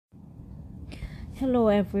Hello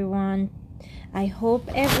everyone. I hope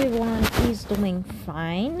everyone is doing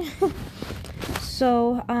fine.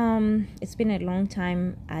 It's been a long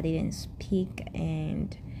time I didn't speak,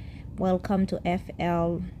 and welcome to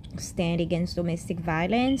FL Stand Against Domestic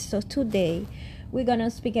Violence. So today we're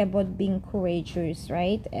gonna speak about being courageous,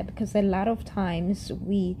 right? Because a lot of times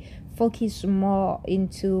we focus more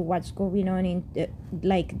into what's going on in the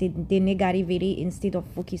negativity instead of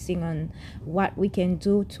focusing on what we can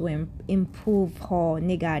do to improve her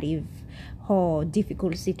negative or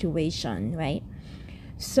difficult situation, right?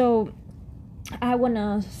 So I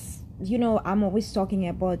wanna, I'm always talking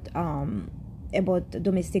about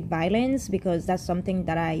domestic violence because that's something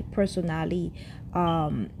that I personally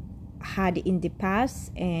had in the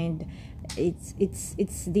past, and it's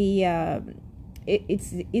the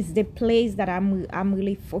place that I'm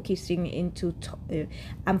really focusing into.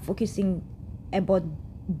 I'm focusing about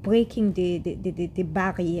breaking the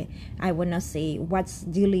barrier. I wanna say what's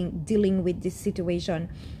dealing with this situation,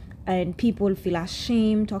 and people feel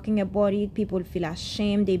ashamed talking about it. People feel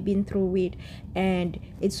ashamed they've been through it, and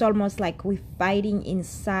it's almost like we're fighting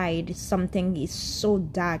inside. Something is so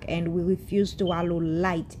dark and we refuse to allow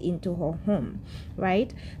light into our home,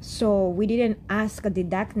 right? So we didn't ask the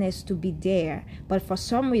darkness to be there, but for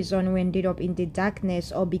some reason we ended up in the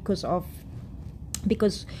darkness, or because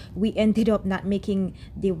we ended up not making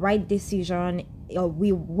the right decision, or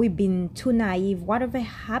we've been too naive, whatever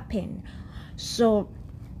happened. So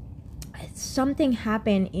something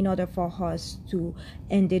happened in order for us to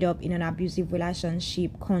ended up in an abusive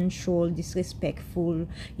relationship, control, disrespectful,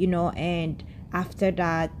 and after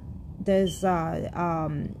that there's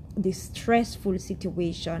this stressful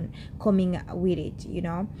situation coming with it.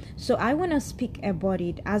 So I want to speak about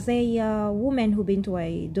it as a woman who been to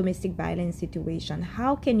a domestic violence situation.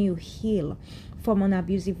 How can you heal from an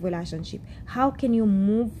abusive relationship? How can you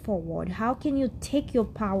move forward? How can you take your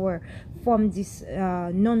power from this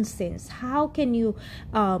nonsense? How can you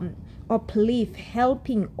uplift,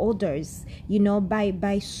 helping others,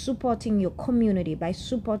 by supporting your community, by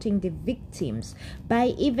supporting the victims, by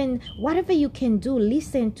even whatever you can do,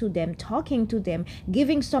 listen to them, talking to them,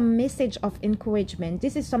 giving some message of encouragement.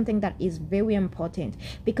 This is something that is very important,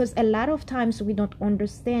 because a lot of times we don't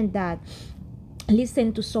understand that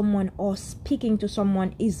listen to someone or speaking to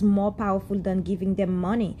someone is more powerful than giving them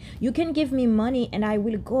money. You can give me money and I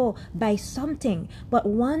will go buy something, but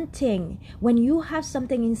one thing, when you have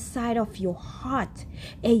something inside of your heart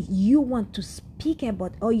and you want to speak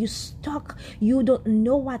about, or you stuck, you don't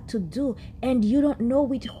know what to do and you don't know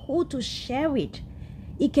with who to share it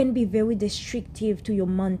can be very destructive to your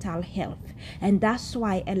mental health. And that's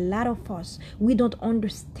why a lot of us, we don't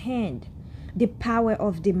understand the power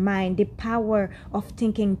of the mind, the power of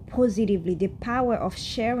thinking positively, the power of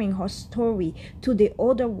sharing her story to the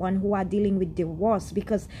other one who are dealing with the worst,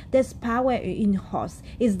 because there's power in us.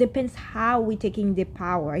 It depends how we taking the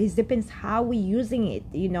power. It depends how we using it,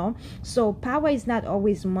 So power is not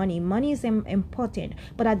always money. Money is important,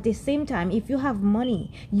 but at the same time, if you have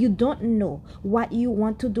money, you don't know what you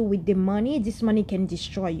want to do with the money. This money can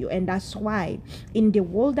destroy you. And that's why in the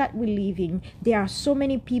world that we live in, there are so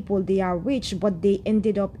many people, they are rich, but they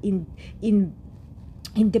ended up in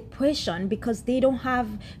depression because they don't have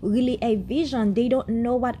really a vision. They don't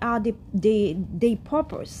know what are the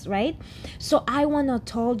purpose, right? So I want to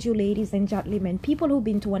tell you, ladies and gentlemen, people who've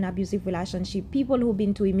been to an abusive relationship, people who've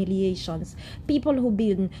been to humiliations, people who've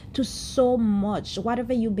been to so much,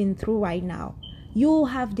 whatever you've been through right now, you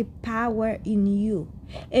have the power in you.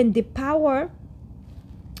 And the power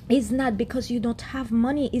is not because you don't have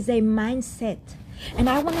money, it's a mindset. And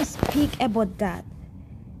I want to speak about that.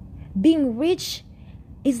 Being rich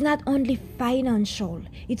is not only financial,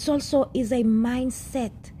 it's also is a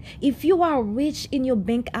mindset. If you are rich in your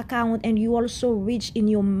bank account and you also rich in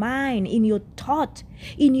your mind, in your thought,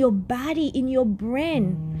 in your body, in your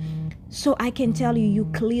brain, so I can tell you, you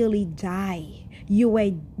clearly die.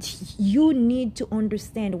 You need to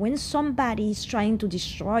understand, when somebody is trying to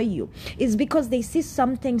destroy you, it's because they see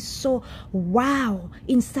something so wow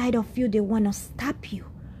inside of you. They want to stop you.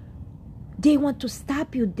 They want to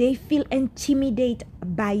stop you. They feel intimidated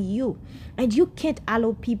by you. And you can't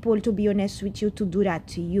allow people, to be honest with you, to do that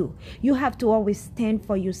to you. You have to always stand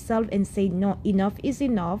for yourself and say, no, enough is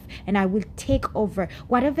enough, and I will take over.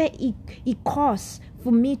 Whatever it costs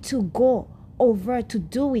for me to go over to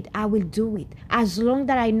do it, I will do it, as long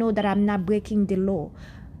that I know that I'm not breaking the law.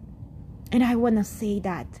 And I want to say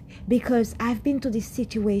that because I've been to this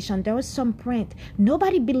situation. There was some point,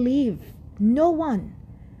 nobody believed, no one.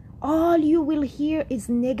 All you will hear is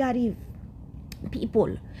negative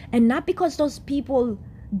people, and not because those people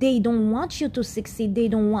they don't want you to succeed, they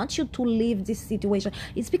don't want you to leave this situation,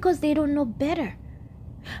 it's because they don't know better.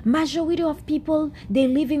 Majority of people, they're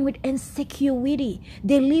living with insecurity,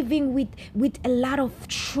 they're living with a lot of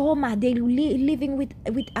trauma, they're living with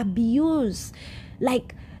abuse,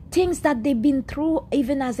 like things that they've been through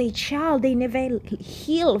even as a child, they never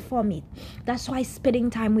heal from it. That's why spending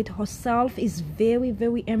time with herself is very,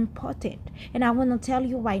 very important. And I want to tell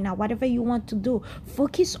you right now, whatever you want to do,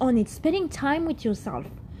 focus on it. Spending time with yourself.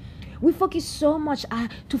 We focus so much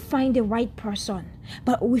to find the right person,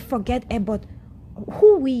 but we forget about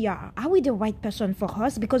who we are. Are we the right person for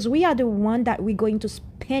us? Because we are the one that we're going to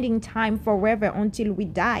spending time forever until we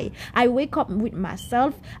die. I wake up with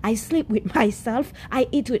myself, I sleep with myself, I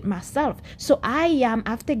eat with myself. So I am,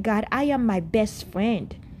 after God, I am my best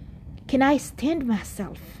friend. Can I stand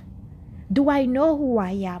myself? Do I know who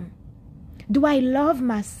I am? Do I love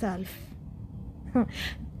myself?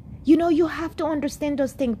 You know, you have to understand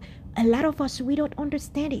those things. A lot of us, we don't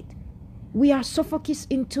understand it. We are so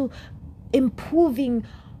focused into improving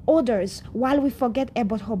others while we forget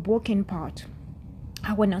about her broken part.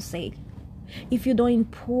 I want to say, if you don't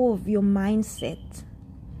improve your mindset,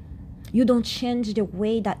 you don't change the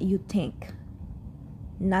way that you think,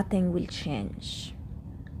 nothing will change.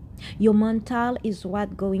 Your mental is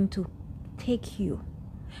what going to take you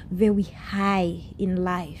very high in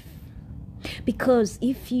life. Because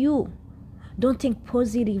if you don't think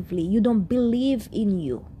positively, you don't believe in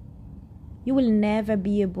you, you will never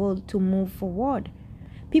be able to move forward.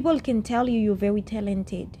 People can tell you you're very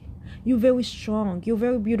talented, you're very strong, you're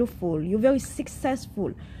very beautiful, you're very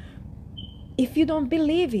successful. If you don't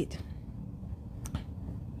believe it,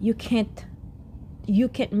 you cannot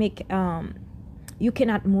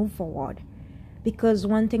move forward. Because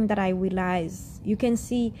one thing that I realize, you can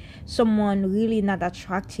see someone really not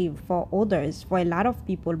attractive for others, for a lot of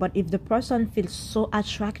people, but if the person feels so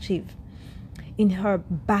attractive in her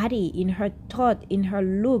body, in her thought, in her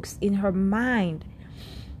looks, in her mind,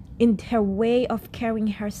 in her way of carrying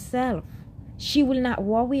herself, she will not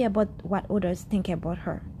worry about what others think about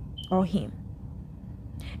her or him.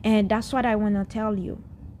 And that's what I want to tell you.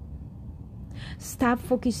 Stop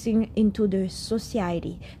focusing into the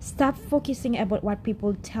society. Stop focusing about what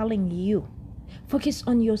people telling you. Focus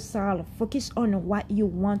on yourself. Focus on what you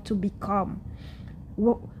want to become.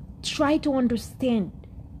 Try to understand,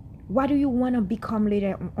 what do you want to become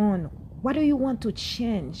later on? What do you want to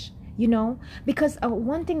change? You know, because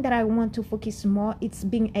one thing that I want to focus more, it's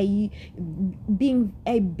being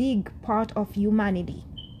a big part of humanity.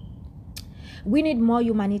 We need more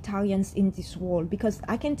humanitarians in this world, because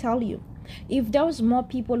I can tell you, if there's more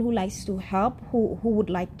people who likes to help, who would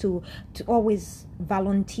like to always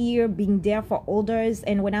volunteer, being there for others.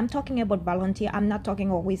 And when I'm talking about volunteer, I'm not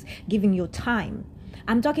talking always giving your time.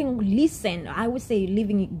 I'm talking listen. I would say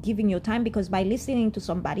giving your time, because by listening to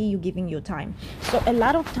somebody, you're giving your time. So a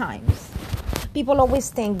lot of times, people always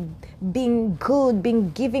think being good, being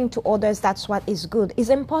giving to others, that's what is good. It's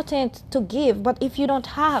important to give, but if you don't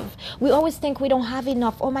have, we always think we don't have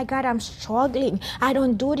enough. Oh my God, I'm struggling, I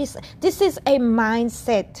don't do this. This is a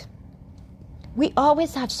mindset. We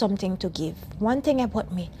always have something to give. One thing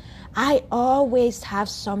about me, I always have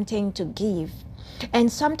something to give.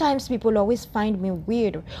 And sometimes people always find me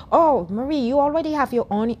weird. Oh, Marie, you already have your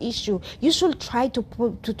own issue. You should try to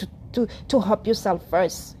help yourself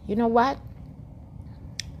first. You know what?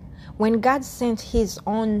 When God sent his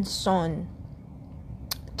own son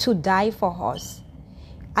to die for us,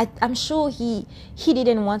 I'm sure he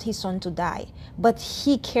didn't want his son to die, but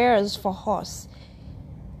he cares for us.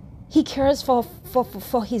 He cares for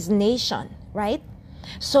his nation, right?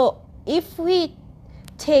 So if we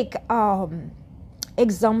take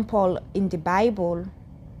example in the Bible,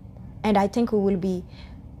 and I think we will be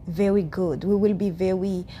very good. We will be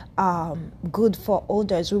very good for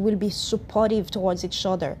others. We will be supportive towards each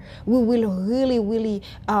other. We will really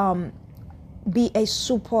be a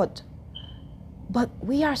support. But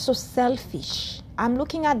we are so selfish. I'm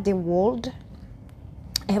looking at the world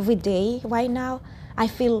every day right now. I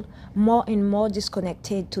feel more and more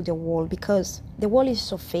disconnected to the world, because the world is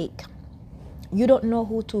so fake. You don't know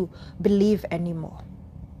who to believe anymore.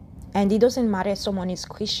 And it doesn't matter if someone is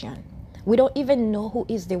Christian. We don't even know who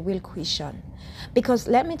is the real Christian. Because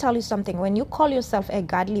let me tell you something. When you call yourself a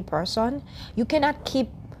godly person, you cannot keep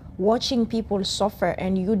watching people suffer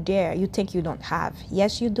and you think you don't have.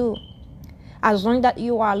 Yes, you do. As long that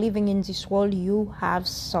you are living in this world, you have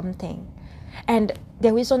something. And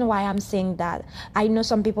the reason why I'm saying that, I know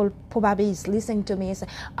some people probably is listening to me and say,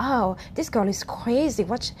 oh, this girl is crazy.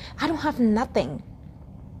 I don't have nothing.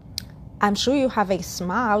 I'm sure you have a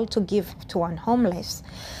smile to give to one homeless.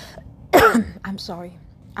 I'm sorry.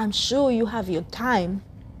 I'm sure you have your time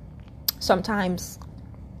sometimes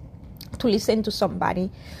to listen to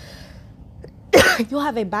somebody. You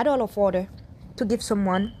have a bottle of water to give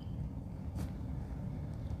someone.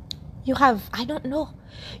 You have, I don't know,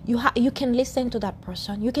 you can listen to that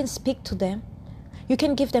person. You can speak to them. You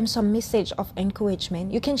can give them some message of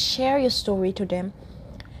encouragement. You can share your story to them.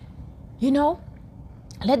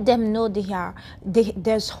 Let them know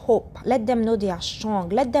there's hope. Let them know they are strong.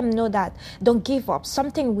 Let them know that don't give up.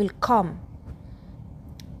 Something will come.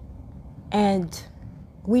 And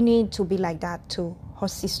we need to be like that to her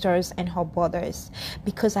sisters and her brothers,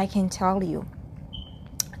 because I can tell you,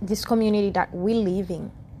 this community that we live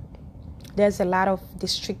in, there's a lot of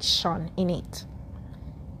restriction in it.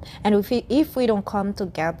 And if we don't come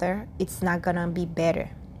together, it's not gonna be better.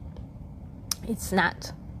 It's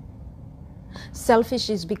not. Selfish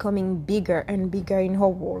is becoming bigger and bigger in her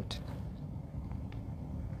world.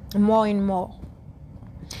 More and more.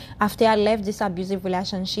 After I left this abusive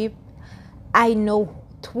relationship, I know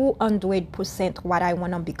 200% what I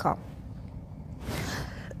want to become.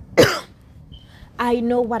 I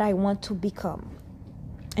know what I want to become.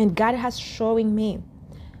 And God has showing me.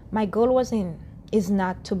 My goal is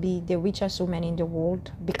not to be the richest woman in the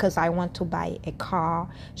world because I want to buy a car,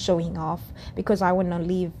 showing off, because I want to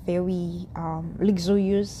live very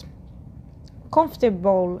luxurious,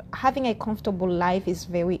 comfortable. Having a comfortable life is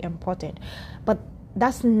very important, but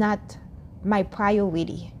that's not my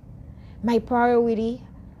priority. My priority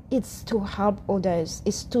is to help others,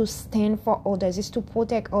 is to stand for others, is to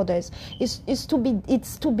protect others, is to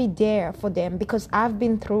be there for them, because I've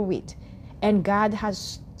been through it, and God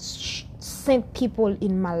has sent people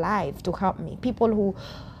in my life to help me, people who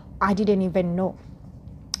I didn't even know.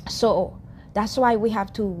 So that's why we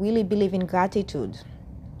have to really believe in gratitude.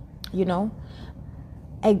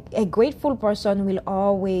 A grateful person will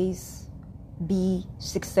always be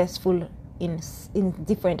successful in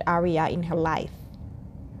different area in her life,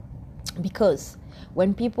 because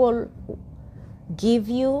when people give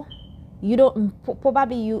you, they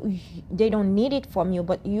don't need it from you,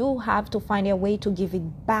 but you have to find a way to give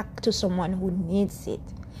it back to someone who needs it.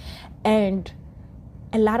 And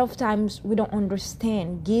a lot of times we don't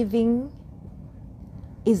understand giving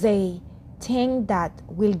is a thing that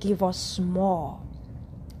will give us more.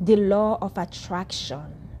 The law of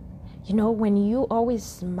attraction. When you always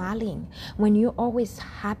smiling, when you're always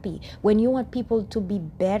happy, when you want people to be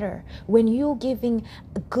better, when you're giving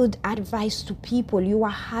good advice to people, you are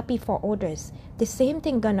happy for others, the same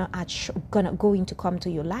thing going to come to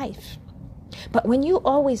your life. But when you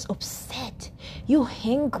always upset, you're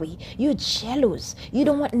angry, you're jealous, you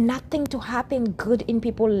don't want nothing to happen good in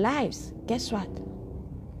people's lives, guess what?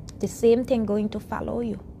 The same thing going to follow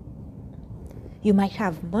you. You might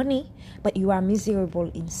have money, but you are miserable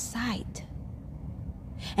inside.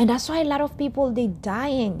 And that's why a lot of people, they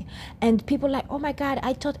dying. And people like, oh my God,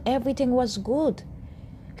 I thought everything was good.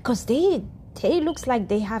 Because they looks like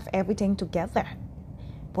they have everything together.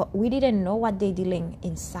 But we didn't know what they're dealing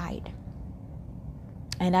inside.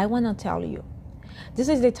 And I want to tell you, this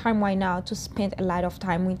is the time right now to spend a lot of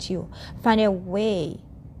time with you. Find a way.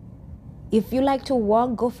 If you like to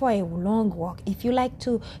walk, go for a long walk. If you like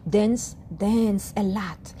to dance, dance a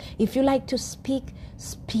lot. If you like to speak,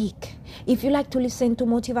 speak. If you like to listen to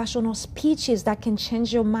motivational speeches that can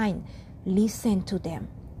change your mind, listen to them.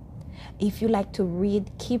 If you like to read,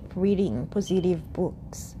 keep reading positive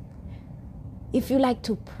books. If you like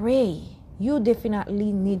to pray, you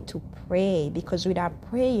definitely need to pray, because without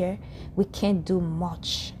prayer, we can't do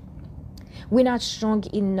much. We're not strong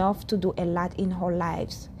enough to do a lot in our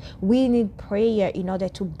lives. We need prayer in order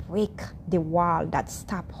to break the wall that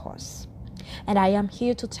stops us. And I am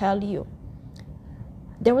here to tell you,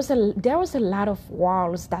 there was a lot of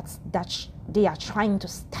walls that they are trying to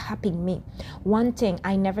stop in me. One thing,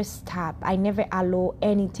 I never stop. I never allow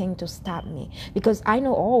anything to stop me, because I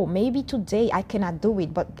know, maybe today I cannot do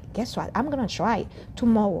it, but guess what? I'm gonna try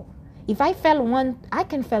tomorrow. If I fail one, I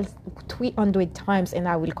can fail 300 times and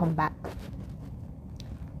I will come back.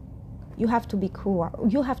 You have to be cool.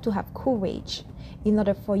 You have to have courage in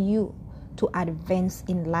order for you to advance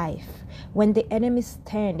in life. When the enemy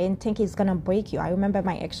stand and think he's gonna break you, I remember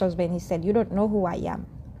my ex-husband, he said, you don't know who I am.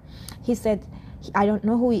 He said, I don't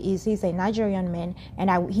know who he is. He's a Nigerian man,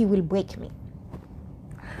 and he will break me.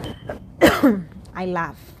 I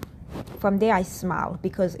laugh. From there I smile,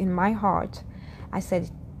 because in my heart I said,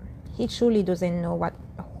 he truly doesn't know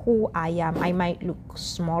who I am. I might look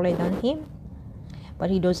smaller than him, but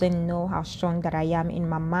he doesn't know how strong that I am in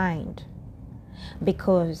my mind.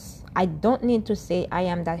 Because I don't need to say I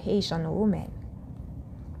am that Haitian woman.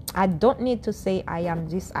 I don't need to say I am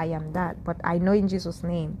this, I am that, but I know in Jesus'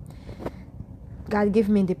 name, God give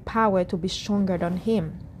me the power to be stronger than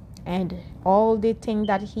him. And all the thing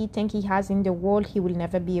that he think he has in the world, he will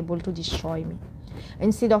never be able to destroy me.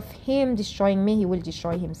 Instead of him destroying me, he will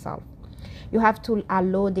destroy himself. You have to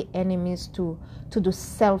allow the enemies to do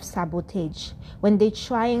self-sabotage. When they're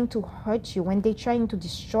trying to hurt you, when they're trying to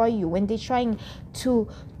destroy you, when they're trying to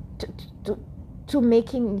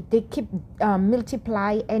making, they keep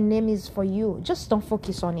multiply enemies for you, just don't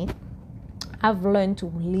focus on it. I've learned to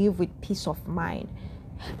live with peace of mind.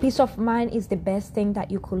 Peace of mind is the best thing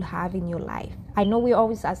that you could have in your life. I know we're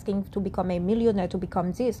always asking to become a millionaire, to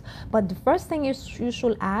become this, but the first thing you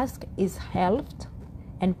should ask is health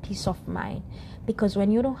and peace of mind. Because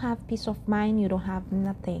when you don't have peace of mind, you don't have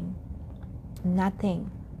nothing.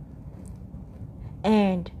 Nothing.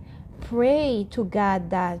 And pray to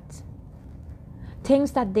God that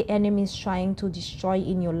things that the enemy is trying to destroy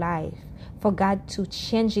in your life, for God to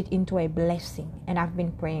change it into a blessing. And I've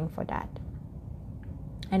been praying for that.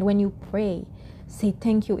 And when you pray, say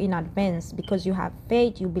thank you in advance, because you have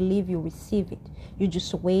faith, you believe, you receive it. You're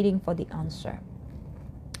just waiting for the answer.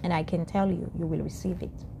 And I can tell you, you will receive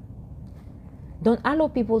it. Don't allow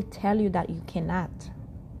people tell you that you cannot.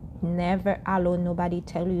 Never allow nobody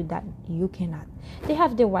tell you that you cannot. They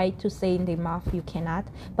have the right to say in their mouth you cannot,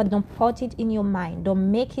 but don't put it in your mind. Don't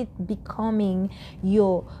make it becoming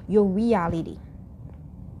your reality.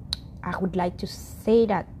 I would like to say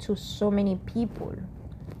that to so many people,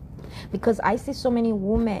 because I see so many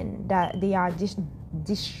women that they are just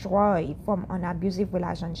destroyed from an abusive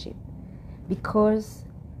relationship, because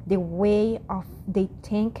the way of they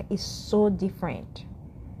think is so different.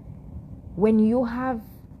 When you have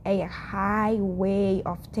a high way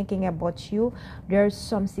of thinking about you, there's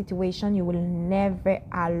some situation you will never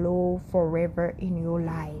allow forever in your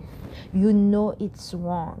life. You know it's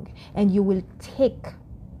wrong, and you will take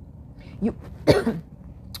you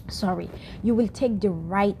you will take the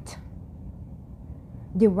right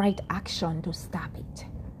action to stop it.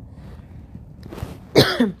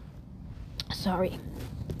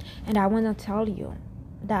 And I want to tell you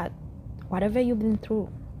that whatever you've been through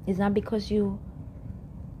is not because you're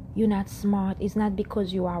not smart. It's not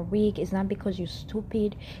because you are weak. It's not because you're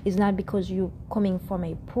stupid. It's not because you're coming from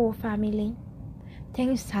a poor family.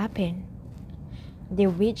 Things happen. The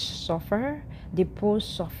rich suffer, the poor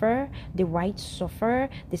suffer, the white suffer,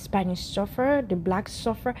 the Spanish suffer, the black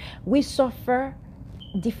suffer. We suffer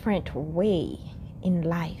different way in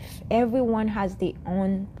life. Everyone has their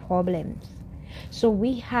own problems. So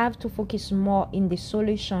we have to focus more in the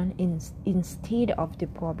solution instead of the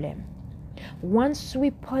problem. Once we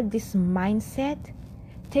put this mindset,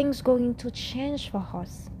 things going to change for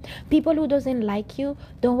us. People who doesn't like you,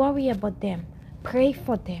 don't worry about them. Pray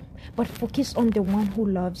for them, but focus on the one who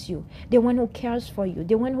loves you, the one who cares for you,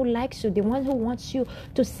 the one who likes you, the one who wants you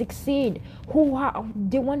to succeed,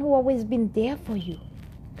 the one who always been there for you.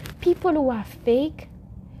 People who are fake,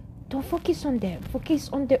 don't focus on them. Focus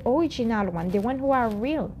on the original one, the one who are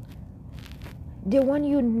real, the one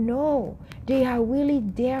you know they are really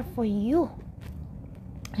there for you.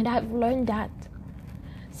 And I've learned that.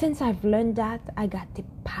 Since I've learned that, I got the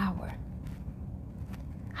power.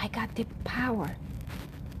 I got the power.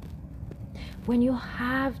 When you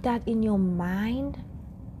have that in your mind,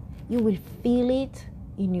 you will feel it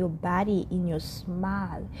in your body, in your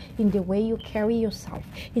smile, in the way you carry yourself,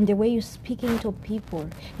 in the way you're speaking to people,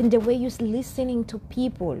 in the way you're listening to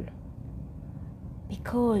people.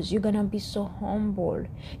 Because you're going to be so humble.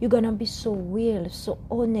 You're going to be so real, so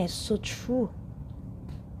honest, so true.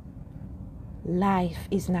 Life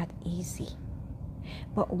is not easy.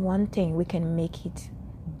 But one thing, we can make it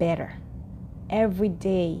better. Every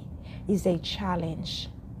day is a challenge.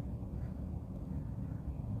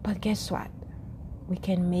 But guess what? We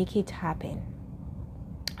can make it happen.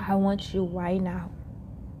 I want you right now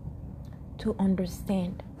to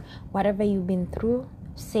understand whatever you've been through,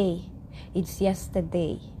 say, it's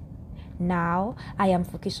yesterday. Now I am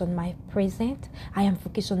focused on my present. I am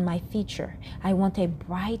focused on my future. I want a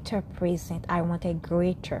brighter present. I want a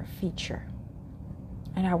greater future.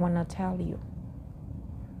 And I want to tell you,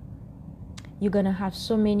 you're going to have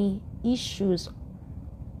so many issues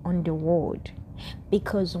on the road.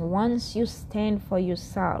 Because once you stand for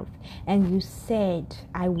yourself and you said,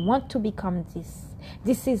 I want to become this.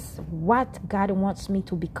 This is what God wants me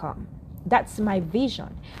to become. That's my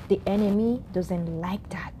vision. The enemy doesn't like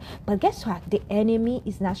that. But guess what? The enemy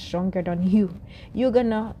is not stronger than you. You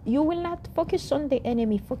will not focus on the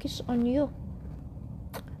enemy. Focus on you.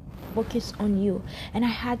 Focus on you. And I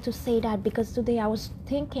had to say that because today I was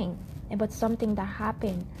thinking, about something that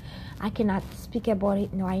happened. I cannot speak about it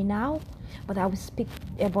right now, but I will speak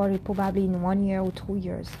about it probably in 1 year or 2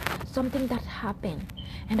 years. Something that happened,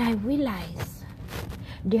 and I realized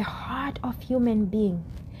the heart of human being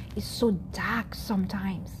is so dark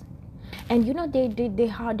sometimes. And you know, the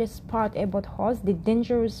hardest part about us, the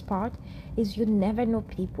dangerous part, is you never know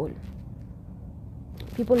people.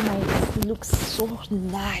 People might look so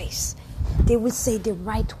nice. They will say the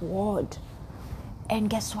right word. And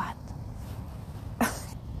guess what?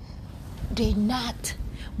 They're not.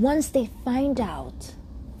 Once they find out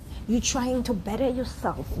you're trying to better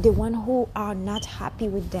yourself, the one who are not happy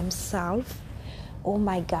with themselves, oh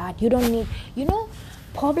my God, you don't need,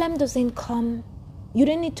 problem doesn't come. You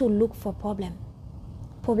don't need to look for problem.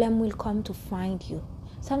 Problem will come to find you.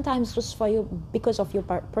 Sometimes just for you, because of your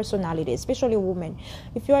personality, especially a woman.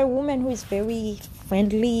 If you're a woman who is very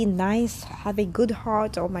friendly, nice, have a good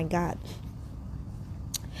heart, oh my God,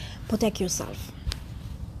 protect yourself.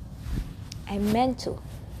 I meant to.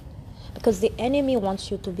 Because the enemy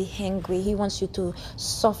wants you to be angry. He wants you to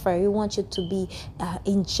suffer. He wants you to be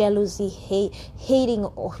in jealousy, hating,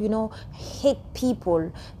 or hate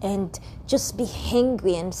people, and just be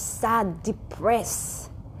angry and sad, depressed.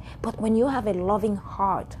 But when you have a loving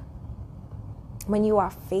heart, when you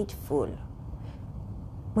are faithful,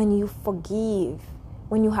 when you forgive,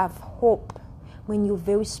 when you have hope, when you're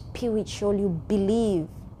very spiritual, you believe,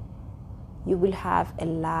 you will have a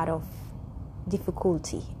lot of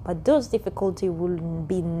difficulty. But those difficulty will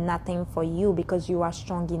be nothing for you because you are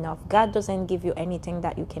strong enough. God doesn't give you anything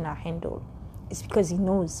that you cannot handle. It's because He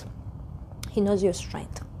knows. He knows your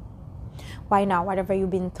strength. Why now? Whatever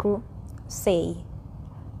you've been through, say,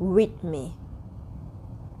 with me,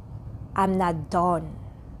 I'm not done.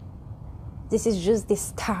 This is just the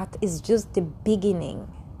start. It's just the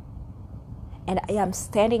beginning. And I am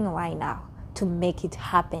standing right now to make it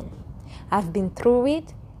happen. I've been through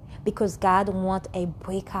it because God wants a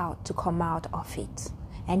breakout to come out of it.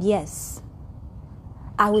 And yes,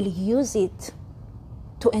 I will use it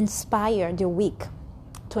to inspire the weak,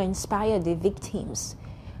 to inspire the victims,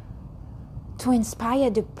 to inspire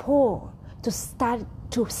the poor, to start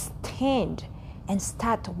to stand and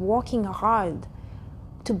start working hard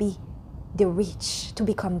to be the rich, to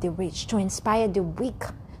become the rich, to inspire the weak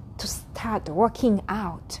to start working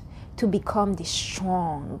out to become the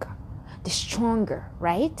stronger,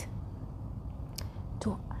 right?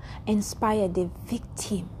 To inspire the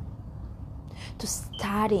victim to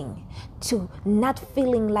starting to not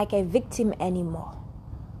feeling like a victim anymore.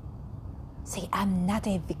 Say, I'm not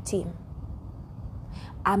a victim.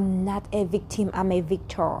 I'm not a victim, I'm a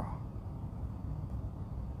victor.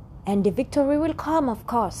 And the victory will come, of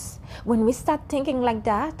course. When we start thinking like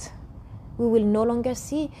that, we will no longer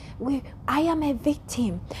see, I am a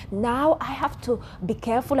victim. Now I have to be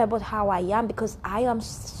careful about how I am because I am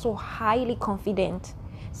so highly confident.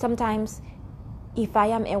 Sometimes, if I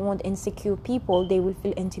am around insecure people, they will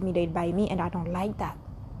feel intimidated by me, and I don't like that.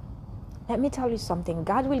 Let me tell you something.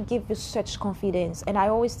 God will give you such confidence. And I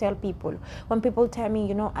always tell people, when people tell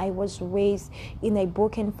me, I was raised in a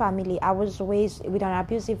broken family, I was raised with an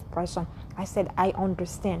abusive person, I said, I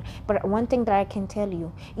understand. But one thing that I can tell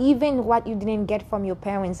you, even what you didn't get from your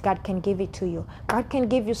parents, God can give it to you. God can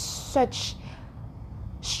give you such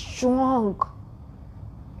strong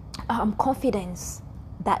confidence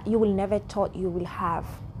that you will never thought you will have.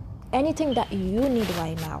 Anything that you need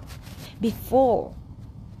right now, before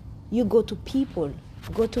you go to people,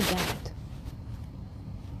 go to God.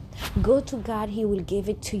 Go to God, He will give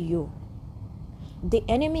it to you. The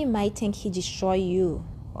enemy might think he destroy you.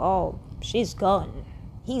 Oh, she's gone.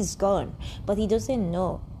 He's gone. But he doesn't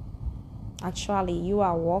know. Actually, you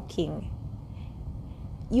are walking.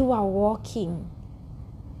 You are walking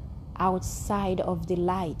outside of the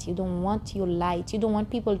light. You don't want your light. You don't want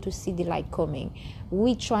people to see the light coming.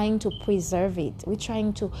 We're trying to preserve it. We're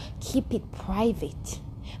trying to keep it private.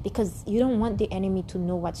 Because you don't want the enemy to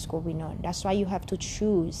know what's going on. That's why you have to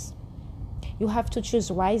choose. You have to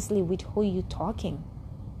choose wisely with who you're talking.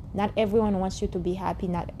 Not everyone wants you to be happy.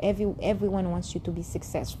 Not everyone wants you to be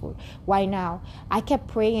successful. Why now? I kept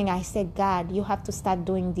praying. I said, God, you have to start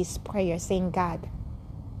doing this prayer, saying, God,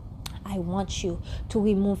 I want you to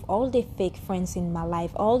remove all the fake friends in my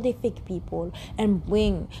life, all the fake people, and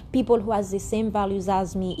bring people who has the same values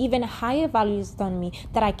as me, even higher values than me,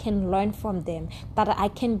 that I can learn from them, that I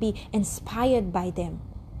can be inspired by them.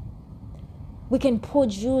 We can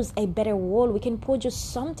produce a better world. We can produce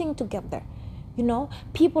something together.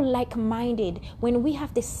 People like-minded. When we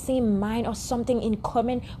have the same mind or something in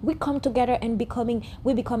common, we come together and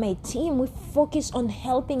we become a team. We focus on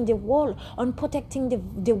helping the world, on protecting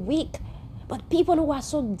the weak. But people who are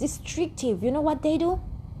so destructive, you know what they do?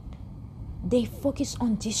 They focus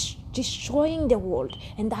on destroying the world.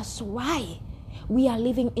 And that's why we are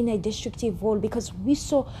living in a destructive world, because we're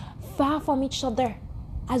so far from each other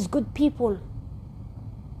as good people.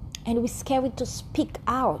 And we're scared to speak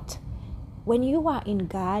out. When you are in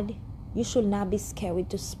God, you should not be scared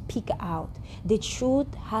to speak out. The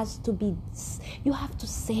truth has to be, you have to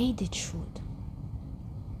say the truth.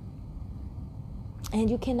 And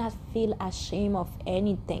you cannot feel ashamed of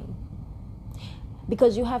anything.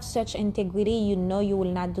 Because you have such integrity, you know you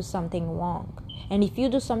will not do something wrong. And if you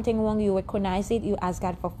do something wrong, you recognize it, you ask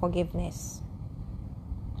God for forgiveness.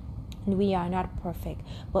 And we are not perfect.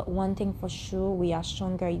 But one thing for sure, we are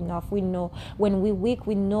stronger enough. We know when we're weak,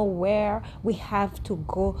 we know where we have to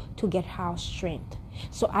go to get our strength.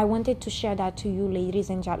 So I wanted to share that to you, ladies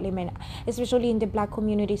and gentlemen. Especially in the Black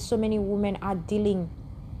community, so many women are dealing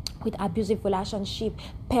with abusive relationship,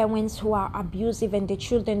 parents who are abusive, and the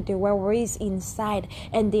children, they were raised inside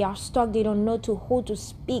and they are stuck. They don't know to who to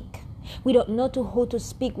speak. We don't know to who to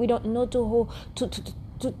speak. We don't know to who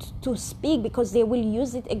to speak, because they will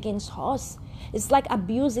use it against us. It's like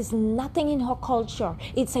abuse is nothing in her culture.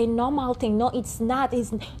 It's a normal thing. No, it's not.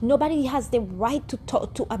 Nobody has the right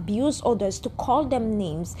to abuse others, to call them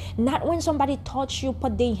names. Not when somebody touch you,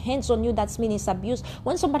 put their hands on you, that's mean it's abuse.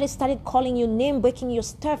 When somebody started calling you name, breaking your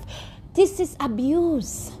stuff, this is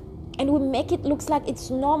abuse. And we make it look like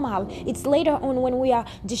it's normal. It's later on when we are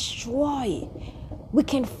destroyed. We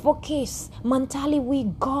can focus. Mentally, we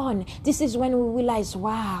gone. This is when we realize,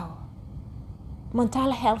 wow,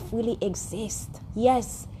 mental health really exists.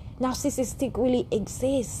 Yes, narcissistic really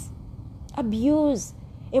exists. Abuse,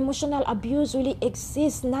 emotional abuse really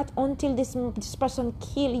exists. Not until this person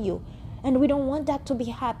kill you. And we don't want that to be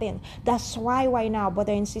happen. That's why right now,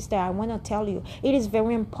 brother and sister, I want to tell you, it is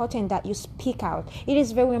very important that you speak out. It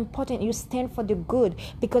is very important you stand for the good,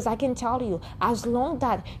 because I can tell you, as long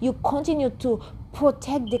that you continue to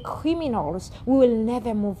protect the criminals, we will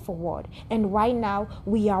never move forward. And right now,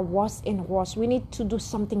 we are worse and worse. We need to do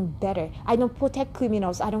something better. I don't protect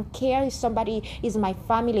criminals. I don't care if somebody is my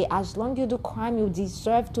family. As long as you do crime, you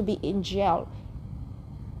deserve to be in jail.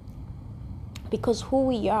 Because who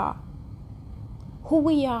we are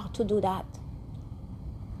to do that.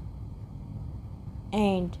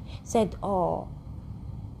 And said, oh,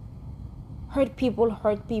 hurt people.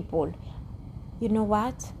 You know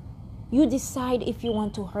what? You decide if you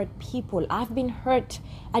want to hurt people. I've been hurt.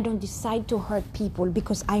 I don't decide to hurt people,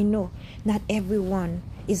 because I know not everyone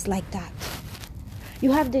is like that.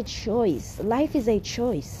 You have the choice. Life is a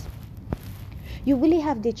choice. You really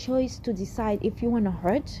have the choice to decide if you want to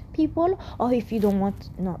hurt people or if you don't want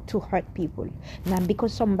not to hurt people. Now,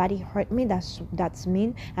 because somebody hurt me, that's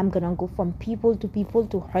mean I'm gonna go from people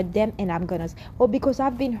to hurt them, and I'm gonna, because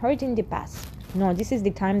I've been hurt in the past. No, this is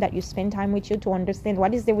the time that you spend time with you to understand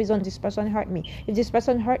what is the reason this person hurt me. If this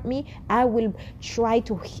person hurt me, I will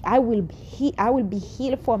be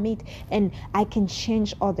healed from it, and I can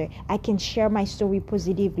change other. I can share my story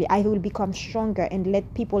positively. I will become stronger and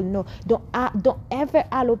let people know. Don't ever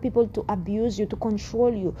allow people to abuse you, to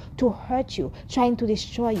control you, to hurt you, trying to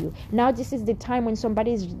destroy you. Now this is the time when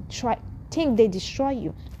somebody is think they destroy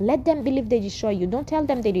you. Let them believe they destroy you. Don't tell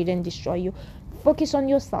them they didn't destroy you. Focus on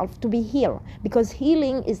yourself to be healed, because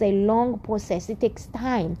healing is a long process. It takes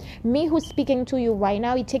time. Me who's speaking to you right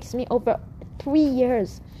now, it takes me over 3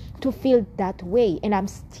 years to feel that way, and I'm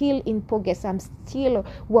still in progress. I'm still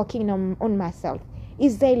working on myself.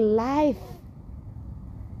 It's a life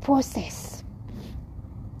process.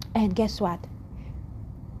 And guess what?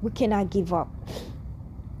 We cannot give up.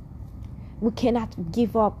 We cannot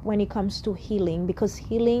give up when it comes to healing, because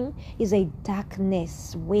healing is a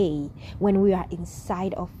darkness way. When we are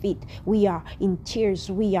inside of it, we are in tears,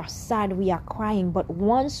 we are sad, we are crying. But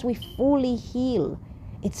once we fully heal,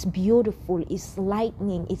 it's beautiful, it's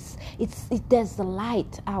lightning, there's the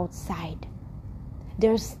light outside.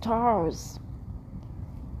 There's stars.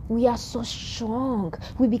 We are so strong.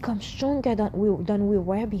 We become stronger than we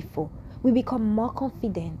were before. We become more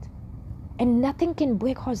confident. And nothing can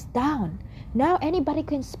break us down. Now anybody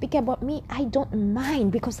can speak about me. I don't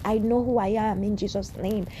mind, because I know who I am in Jesus'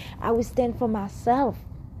 name. I will stand for myself.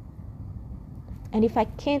 And if I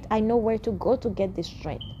can't, I know where to go to get the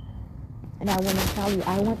strength. And I want to tell you,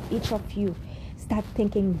 I want each of you start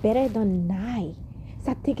thinking better than I.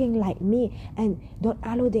 Start thinking like me, and don't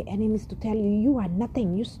allow the enemies to tell you, you are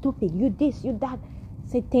nothing, you stupid, you this, you that.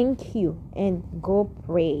 Say thank you and go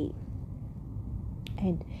pray.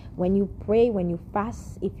 And when you pray, when you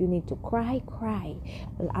fast, if you need to cry, cry.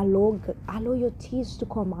 Allow your tears to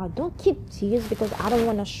come out. Don't keep tears because I don't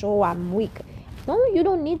want to show I'm weak. You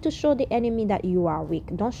don't need to show the enemy that you are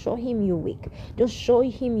weak. Don't show him you're weak. Don't show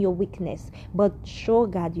him your weakness, but show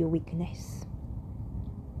God your weakness.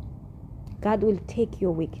 God will take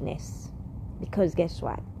your weakness, because guess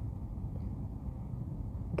what?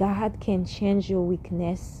 God can change your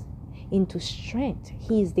weakness into strength.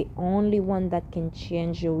 He is the only one that can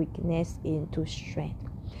change your weakness into strength.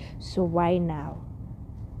 So why now?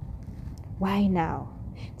 Why now?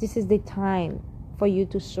 This is the time for you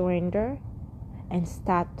to surrender and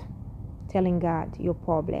start telling God your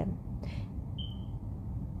problem.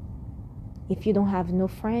 If you don't have no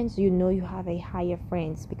friends, you know you have a higher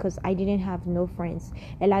friends, because I didn't have no friends.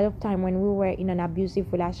 A lot of time when we were in an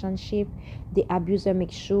abusive relationship, the abuser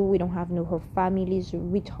makes sure we don't have no her families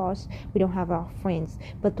with us, we don't have our friends.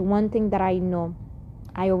 But one thing that I know,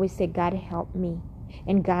 I always say, God help me.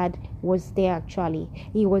 And God was there actually.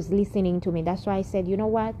 He was listening to me. That's why I said, you know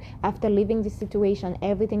what? After leaving this situation,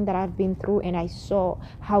 everything that I've been through, and I saw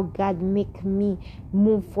how God make me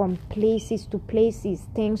move from places to places,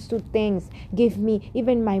 things to things, give me,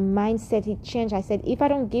 even my mindset, it changed. I said, if I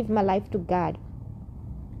don't give my life to God,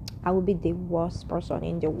 I will be the worst person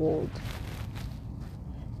in the world.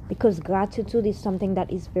 Because gratitude is something that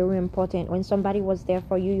is very important. When somebody was there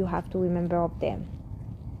for you, you have to remember of them.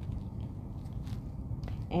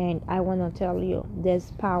 And I want to tell you,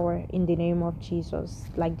 there's power in the name of Jesus,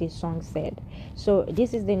 like this song said. So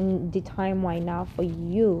this is the time right now for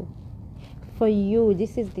you. For you,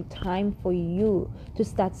 this is the time for you to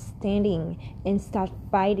start standing and start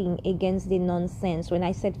fighting against the nonsense. When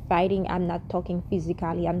I said fighting, I'm not talking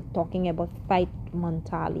physically. I'm talking about fight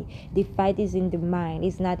mentally. The fight is in the mind.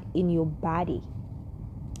 It's not in your body.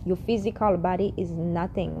 Your physical body is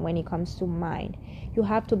nothing when it comes to mind. You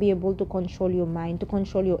have to be able to control your mind, to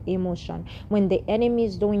control your emotion. When the enemy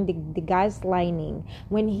is doing the gaslighting,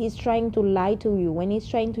 when he's trying to lie to you, when he's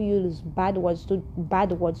trying to use bad words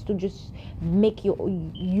to just make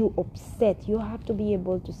you upset, you have to be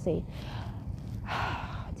able to say,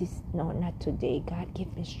 no, not today. God,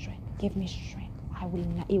 give me strength. Give me strength.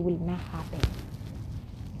 It will not happen.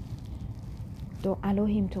 Don't allow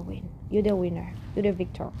him to win. You're the winner. You're the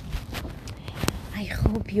victor. I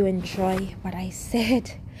hope you enjoy what I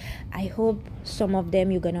said. I hope some of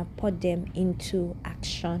them you're going to put them into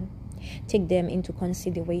action. Take them into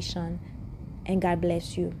consideration. And God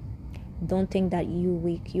bless you. Don't think that you're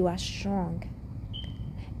weak. You are strong.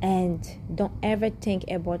 And don't ever think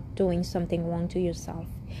about doing something wrong to yourself.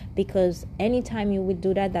 Because anytime you will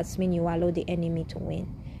do that, that's mean you allow the enemy to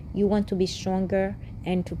win. You want to be stronger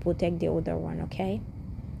and to protect the other one, okay?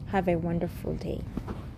 Have a wonderful day.